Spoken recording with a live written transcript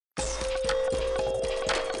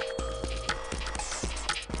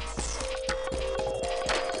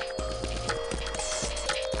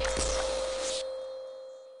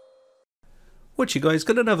What you guys,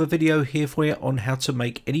 got another video here for you on how to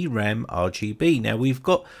make any RAM RGB. Now we've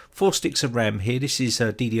got 4 sticks of RAM here. This is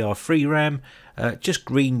a DDR3 RAM, just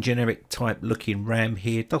green generic type looking RAM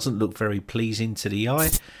here. Doesn't look very pleasing to the eye,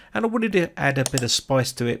 and I wanted to add a bit of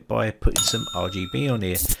spice to it by putting some RGB on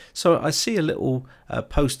here. So I see a little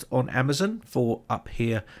post on Amazon for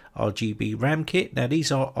upHere RGB RAM kit. Now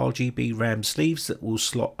these are RGB RAM sleeves that will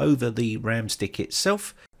slot over the RAM stick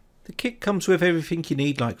itself. The kit comes with everything you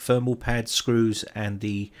need, like thermal pads, screws, and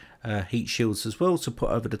the heat shields as well to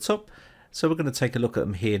put over the top. So we're going to take a look at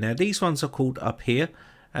them here. Now these ones are called upHere,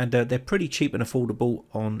 and they're pretty cheap and affordable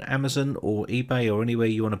on Amazon or eBay or anywhere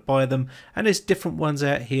you want to buy them. And there's different ones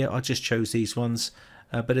out here. I just chose these ones,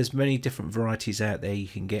 but there's many different varieties out there you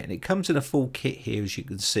can get. And it comes in a full kit here, as you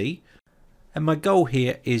can see. And my goal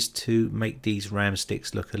here is to make these RAM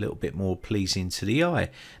sticks look a little bit more pleasing to the eye.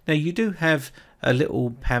 Now you do have a little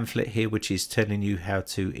pamphlet here which is telling you how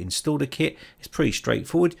to install the kit. It's pretty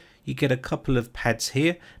straightforward. You get a couple of pads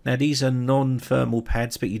here. Now these are non-thermal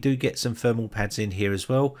pads, but you do get some thermal pads in here as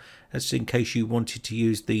well. That's in case you wanted to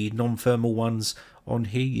use the non-thermal ones on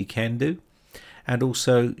here, you can do. And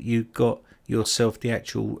also you've got yourself the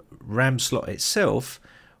actual RAM slot itself,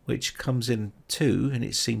 which comes in two, and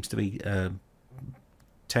it seems to be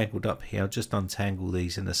tangled up here. I'll just untangle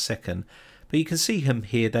these in a second. But you can see them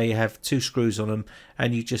here, they have 2 screws on them,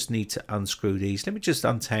 and you just need to unscrew these. Let me just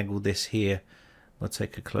untangle this here. I'll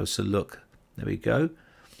take a closer look. There we go.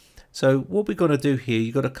 So what we're going to do here,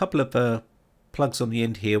 you've got a couple of plugs on the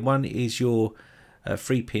end here. One is your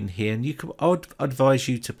 3-pin here, and I'd advise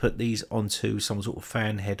you to put these onto some sort of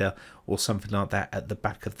fan header or something like that at the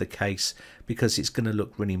back of the case, because it's going to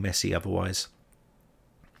look really messy otherwise.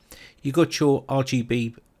 You've got your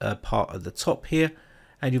RGB part at the top here,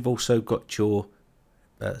 and you've also got your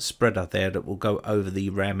spreader there that will go over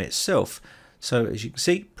the RAM itself. So as you can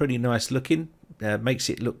see, pretty nice looking. Makes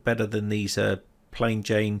it look better than these plain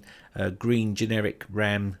Jane green generic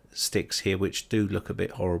RAM sticks here, which do look a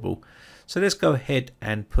bit horrible. So let's go ahead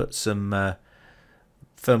and put some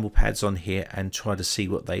thermal pads on here and try to see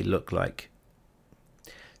what they look like.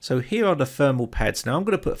 So here are the thermal pads. Now I'm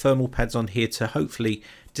going to put thermal pads on here to hopefully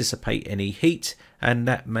dissipate any heat, and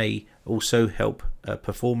that may also help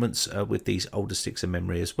performance with these older sticks of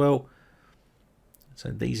memory as well. So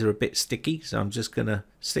these are a bit sticky, so I'm just going to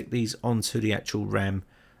stick these onto the actual RAM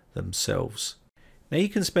themselves. Now you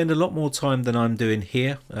can spend a lot more time than I'm doing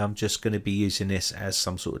here. I'm just going to be using this as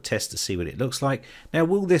some sort of test to see what it looks like. Now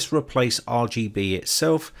will this replace RGB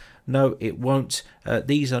itself? No, it won't.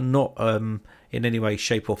 These are not in any way,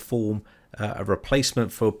 shape or form a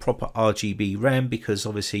replacement for proper RGB RAM, because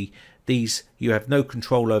obviously these, you have no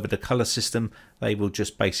control over the color system. They will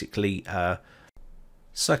just basically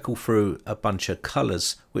cycle through a bunch of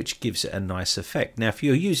colors, which gives it a nice effect. Now if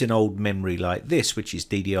you're using old memory like this, which is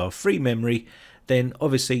DDR3 memory, then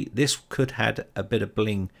obviously this could add a bit of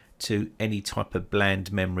bling to any type of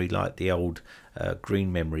bland memory like the old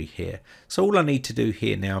green memory here. So all I need to do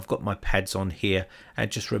here now, I've got my pads on here,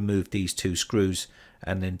 and just remove these 2 screws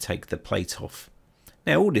and then take the plate off.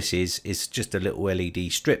 Now all this is just a little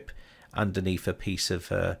LED strip underneath a piece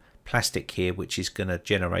of plastic here, which is going to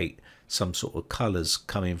generate some sort of colors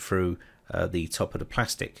coming through the top of the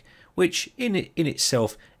plastic, which in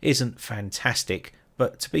itself isn't fantastic,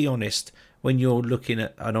 but to be honest, when you're looking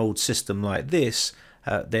at an old system like this,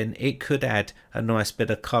 then it could add a nice bit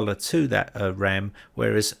of color to that RAM,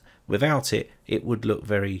 whereas without it, it would look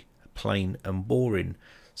very plain and boring.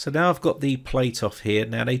 So now I've got the plate off here.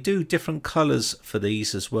 Now they do different colors for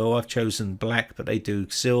these as well. I've chosen black, but they do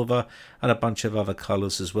silver and a bunch of other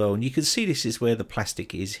colors as well. And you can see this is where the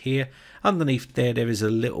plastic is here. Underneath there is a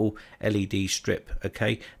little LED strip.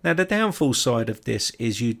 Okay, now the downfall side of this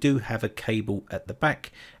is you do have a cable at the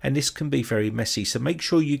back, and this can be very messy. So make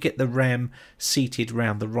sure you get the RAM seated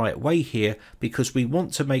around the right way here, because we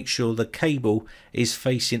want to make sure the cable is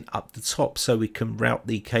facing up the top, so we can route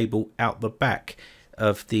the cable out the back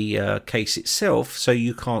of the case itself, so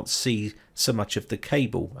you can't see so much of the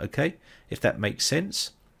cable, okay, if that makes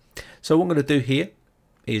sense. So what I'm going to do here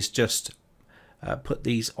is just put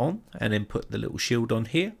these on, and then put the little shield on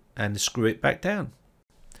here and screw it back down.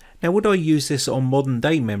 Now would I use this on modern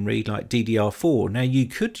day memory like DDR4? Now you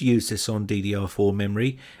could use this on DDR4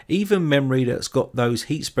 memory, even memory that's got those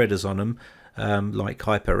heat spreaders on them, like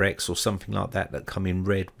HyperX or something like that, that come in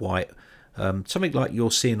red, white, something like you're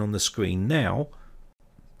seeing on the screen now.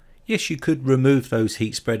 Yes, you could remove those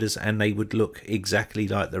heat spreaders and they would look exactly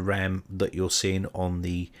like the RAM that you're seeing on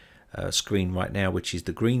the screen right now, which is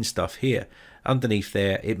the green stuff here. Underneath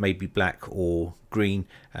there it may be black or green,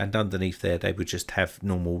 and underneath there they would just have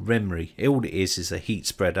normal memory. All it is a heat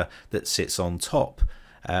spreader that sits on top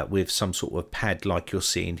with some sort of pad like you're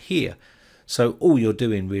seeing here. So all you're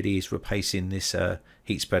doing really is replacing this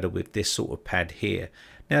heat spreader with this sort of pad here.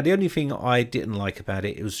 Now the only thing I didn't like about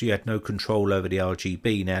it was you had no control over the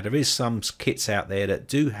RGB. Now there is some kits out there that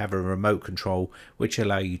do have a remote control which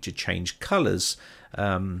allow you to change colours,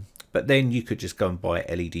 but then you could just go and buy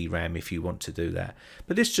LED RAM if you want to do that.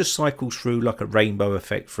 But this just cycles through like a rainbow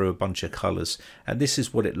effect through a bunch of colours, and this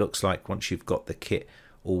is what it looks like once you've got the kit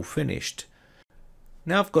all finished.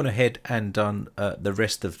 Now I've gone ahead and done the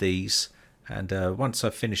rest of these, and once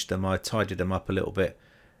I've finished them I tidied them up a little bit,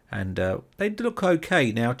 and they look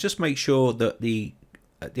okay. Now just make sure that the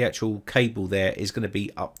actual cable there is going to be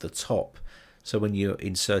up the top, so when you're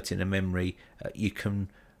inserting a memory you can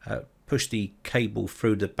push the cable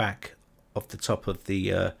through the back of the top of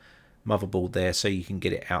the motherboard there, so you can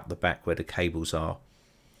get it out the back where the cables are.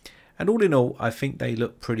 And all in all, I think they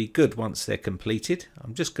look pretty good once they're completed.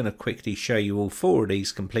 I'm just going to quickly show you all 4 of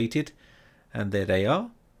these completed, and there they are.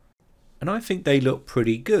 And I think they look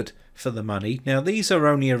pretty good for the money. Now these are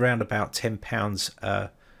only around about £10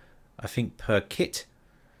 I think per kit,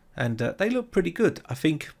 and they look pretty good. I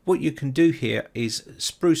think what you can do here is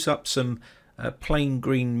spruce up some plain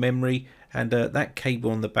green memory, and that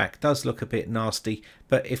cable on the back does look a bit nasty,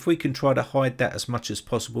 but if we can try to hide that as much as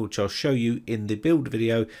possible, which I'll show you in the build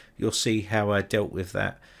video, you'll see how I dealt with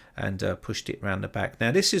that and pushed it around the back.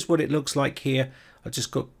 Now this is what it looks like here. I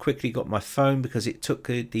just quickly got my phone because it took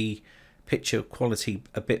the picture quality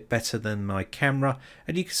a bit better than my camera,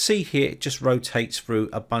 and you can see here it just rotates through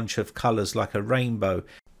a bunch of colors like a rainbow.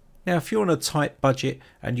 Now if you're on a tight budget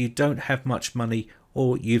and you don't have much money,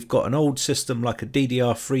 or you've got an old system like a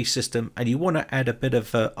DDR3 system and you want to add a bit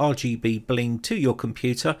of RGB bling to your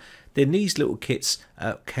computer, then these little kits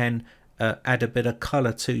can add a bit of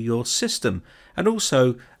color to your system, and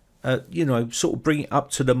also you know, sort of bring it up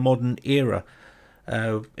to the modern era.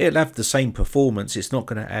 It'll have the same performance. It's not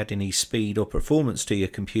going to add any speed or performance to your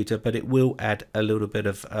computer, but it will add a little bit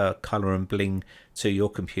of color and bling to your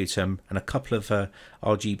computer, and a couple of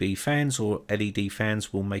RGB fans or LED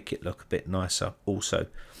fans will make it look a bit nicer also.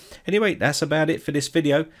 Anyway, that's about it for this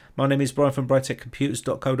video. My name is Brian from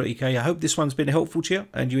briteccomputers.co.uk. I hope this one's been helpful to you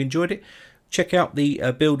and you enjoyed it. Check out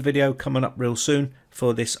the build video coming up real soon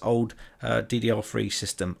for this old DDR3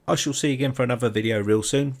 system. I shall see you again for another video real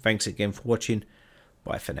soon. Thanks again for watching.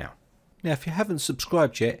 Bye for now. Now if you haven't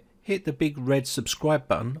subscribed yet, hit the big red subscribe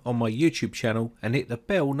button on my YouTube channel and hit the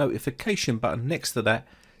bell notification button next to that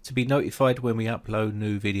to be notified when we upload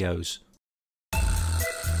new videos.